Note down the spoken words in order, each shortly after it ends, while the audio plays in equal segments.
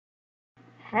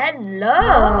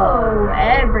Hello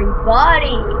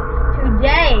everybody!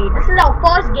 Today, this is our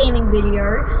first gaming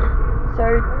video.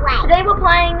 So, today we're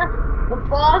playing the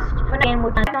first FNaF game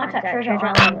with Treasure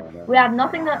Island. We have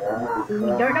nothing that, we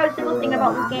don't know a single thing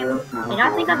about this game, and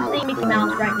I think I'm seeing Mickey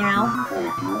Mouse right now.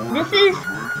 This is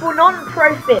for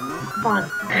non-profit fun.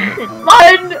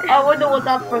 Fun! I wonder what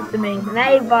that's supposed to mean.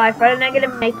 Made by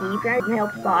FNaF Mickey,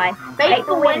 helped by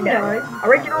Faithful Windows,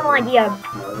 original idea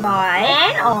by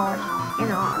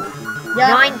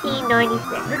yeah.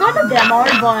 1996. We got the demo,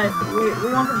 but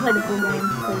we want to play the full game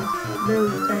because they're the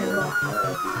same lot.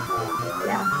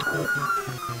 Yeah.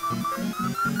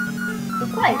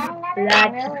 Let's play.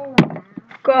 Let's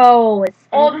go.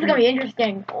 Oh, this is gonna be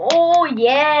interesting. Oh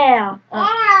yeah.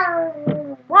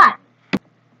 What?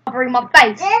 Covering my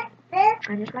face.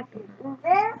 I just like this is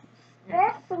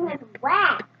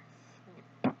wet.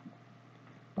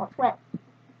 What's wet?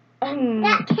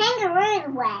 That kangaroo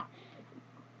is wet.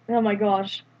 Oh my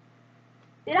gosh.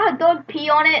 Did our dog pee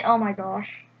on it? Oh my gosh.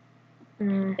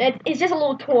 It's just a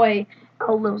little toy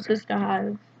our little sister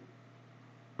has.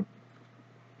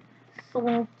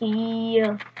 Slinky.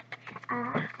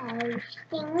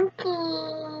 Stinky.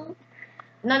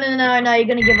 No, you're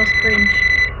gonna give us cringe.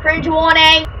 Cringe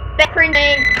warning!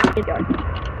 Cringing!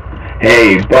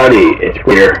 Hey buddy, it's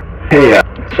Queer. Hey,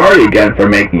 sorry again for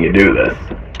making you do this.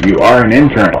 You are an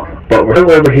internal, but we're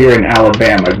over here in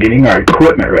Alabama getting our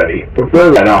equipment ready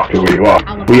before we head off to where you are.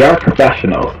 We are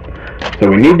professionals, so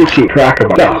we need to keep track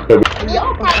of our stuff.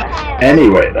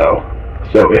 Anyway though,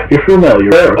 so if you're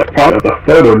familiar with the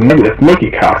photo negative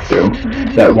Mickey costume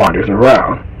that wanders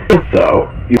around, so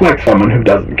you look like someone who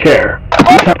doesn't care,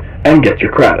 and get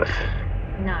your credits.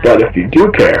 But if you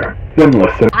do care, then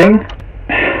listen.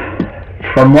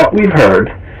 From what we've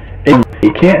heard, he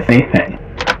can't say anything.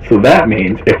 So that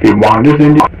means if he wanders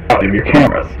into out of your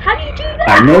cameras. How do you do that?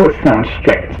 I know it sounds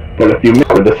strange, but if you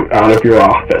miss this out of your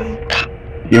office,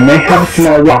 you may have a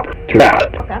small whop to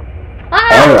that. Okay.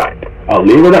 Alright, I'll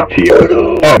leave it up to you.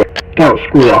 Oh, don't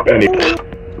screw up anything.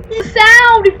 The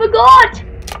sound! I forgot!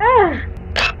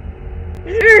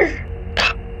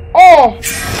 Oh!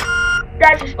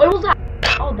 That just... What was that?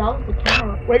 Oh, that was the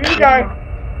camera. Where did you go?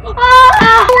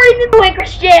 Ah! We're in the way,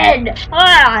 Christian!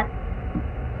 Ah!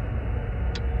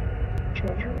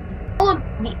 Oh,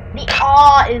 the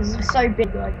R is so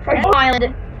big, like Treasure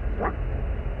Island.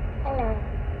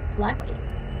 Black.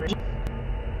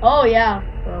 Oh yeah.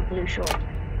 Blue short.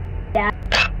 Yeah.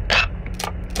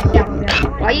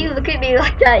 Why you look at me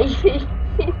like that?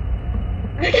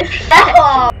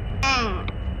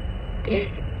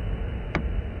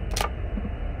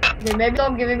 Then maybe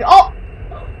I'm giving me. Oh,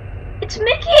 it's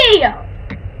Mickey.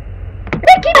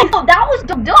 Mickey. Oh, that was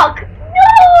the duck.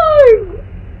 No.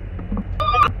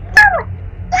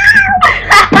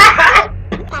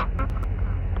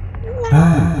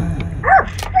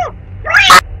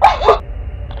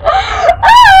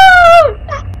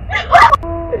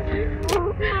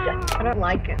 I don't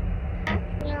like it.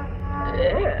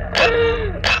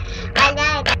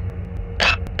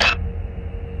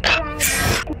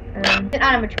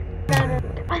 I like it.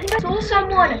 I think I saw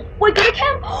someone. Wait, get a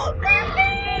cam.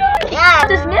 Yeah.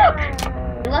 His neck.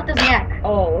 He left his neck.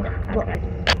 Oh.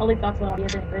 At least that's what I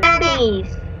did.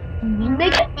 Please.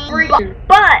 Make it free.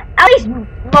 But at least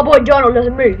my boy Donald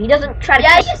doesn't move. He doesn't try to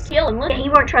kill us. Just kill him. Look. He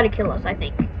won't try to kill us, I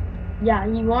think. Yeah,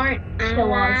 he won't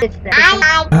kill us. It's there. I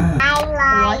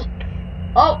like.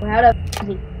 Oh, how to.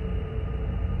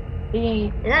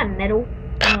 Is that metal?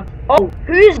 Oh,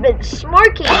 who's been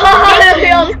smoking?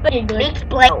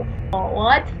 Explain. Oh,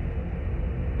 what?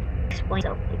 Explain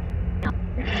something.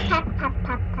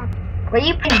 Where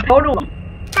you playing Total?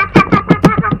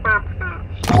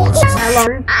 Hello.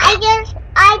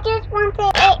 I just want to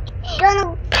itch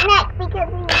Donald's neck because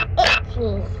he's itchy.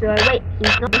 So wait, he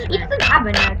doesn't have a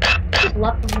neck. Just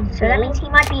left him. So that means he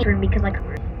might be in because I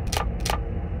can't.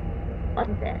 What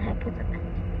the heck is it?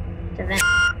 It's a vent.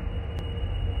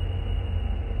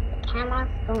 The camera's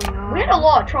going on. We had a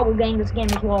lot of trouble getting this game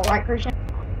as well, right, Christian?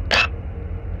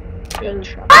 Big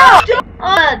trouble.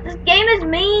 Oh, this game is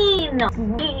mean. It's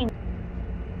mean.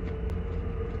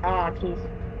 Oh, jeez.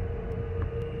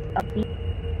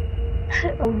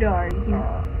 Oh no,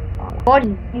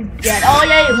 he's dead. Oh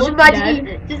yeah, he looks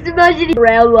dead. Just imagine he's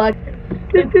around like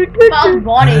Bow's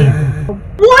body.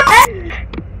 What?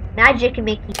 Magic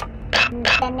Mickey. And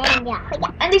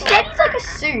they said he's like a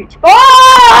suit.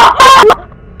 Oh!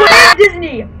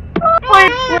 Disney.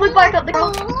 We'll look back up the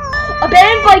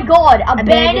abandoned by God.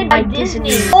 Abandoned by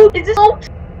Disney. Oh, is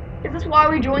this why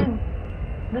we joined?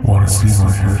 Want to see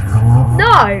my head come off?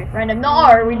 No, Random.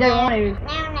 No, we don't want to.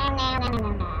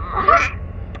 No.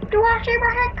 Do I see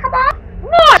my head come off?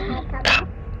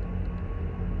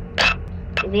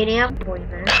 Is he now? Boys,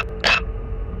 man.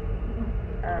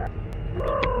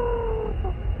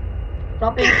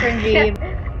 Stop being cringy.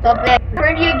 Stop being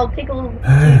cringy. I'll tickle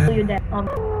you dead. I'm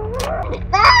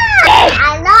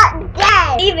not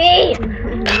dead. Evie!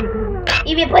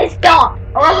 Evie, please stop.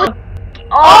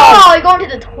 Oh, you're going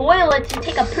to the toilet to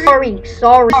take a poo.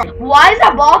 Sorry. Why is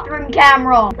that bathroom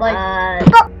camera? Like,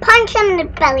 Got punch him in the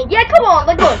belly. yeah, come on.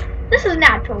 Like, look. This is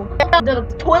natural. The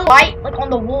toilet right, like on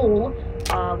the wall.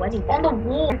 What is that? On the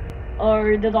wall.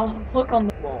 Or there's a hook on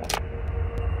the wall.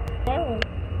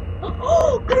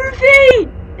 Oh, Goofy!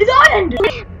 It's Island!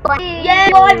 Yeah,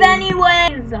 live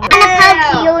anyways! I'm gonna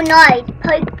punch your nose.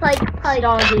 Poke.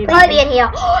 Please be in here.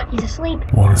 He's asleep.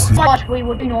 Wanna see? Gosh, we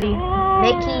would be naughty.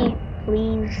 Mickey,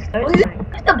 please. Who's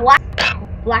the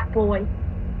black boy?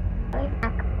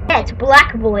 Yeah, it's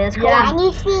Black Boy. That's Yeah. And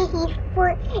you see his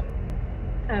foot.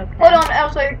 Okay. Hold on,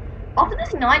 also, after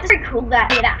this night, it's very cool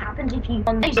that happens if you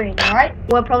on the screen, alright?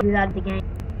 We'll probably do that at the game.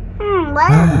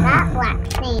 What is that black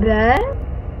thing?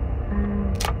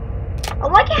 I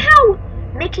like how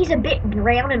Mickey's a bit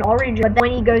brown and orange, but then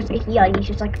when he goes to here, he's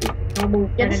just like normal.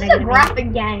 Yeah, this is a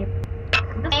graphic game.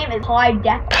 This game is high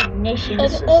definition.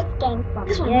 It is game from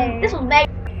This was made.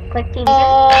 Click TV.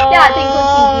 Yeah, I think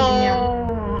Click TV now.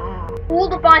 All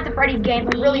the Five Nights at Freddy's games,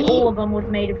 like really all of them, was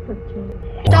made of Click TV.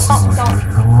 Wanna see my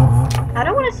head come off? I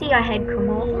don't want to see a head come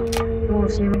off. Oh,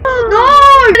 seriously. No!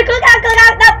 Click out,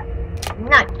 no!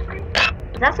 No.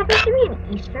 Is that supposed to be an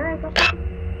Easter egg or something?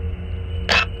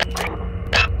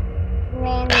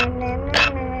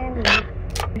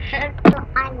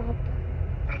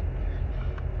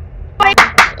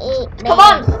 Come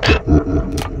on!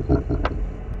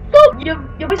 Stop!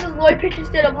 Your voice is low pitch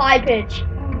instead of high pitch.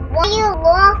 Why are you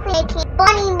laughing, Mickey?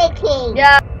 Funny, Mickey.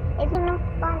 Yeah. It's not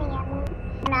funny.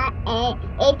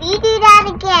 If you do that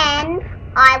again,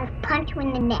 I will punch you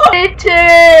in the neck. Pitch!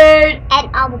 And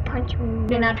I will punch you in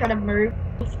the You're neck. not trying to move.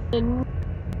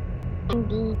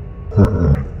 Indeed.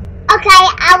 Okay,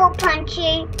 I will punch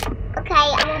you. Okay,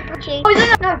 I will punch you. Oh,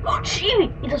 he's like, no!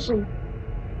 Shimmy! He's asleep.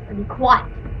 Be quiet.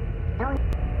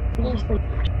 He's asleep.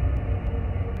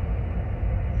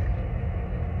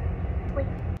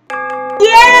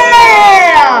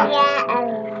 Yeah!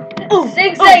 Yeah.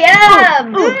 6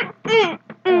 a.m.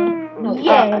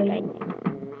 Yeah. Okay.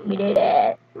 You did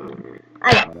it.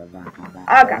 Okay.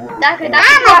 That's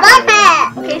I'm a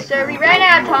buffet. Okay, so we ran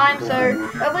out of time, so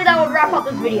hopefully that will wrap up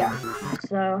this video.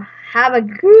 So have a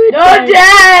good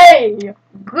day!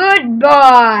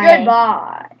 Goodbye.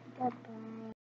 Goodbye.